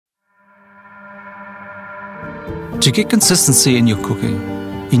To get consistency in your cooking,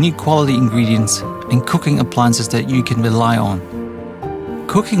 you need quality ingredients and cooking appliances that you can rely on.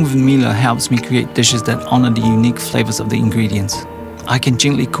 Cooking with Miele helps me create dishes that honor the unique flavors of the ingredients. I can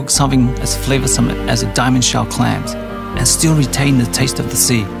gently cook something as flavorsome as a diamond shell clams and still retain the taste of the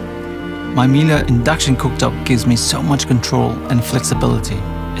sea. My Miele Induction cooktop gives me so much control and flexibility.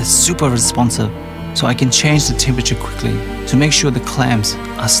 It's super responsive, so I can change the temperature quickly to make sure the clams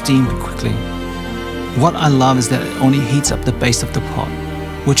are steamed quickly. What I love is that it only heats up the base of the pot,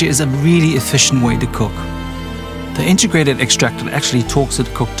 which is a really efficient way to cook. The integrated extractor actually talks to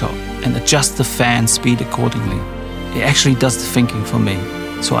the cooktop and adjusts the fan speed accordingly. It actually does the thinking for me,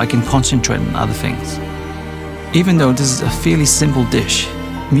 so I can concentrate on other things. Even though this is a fairly simple dish,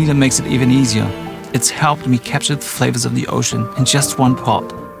 Miele makes it even easier. It's helped me capture the flavors of the ocean in just one pot,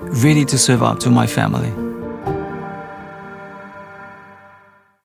 ready to serve out to my family.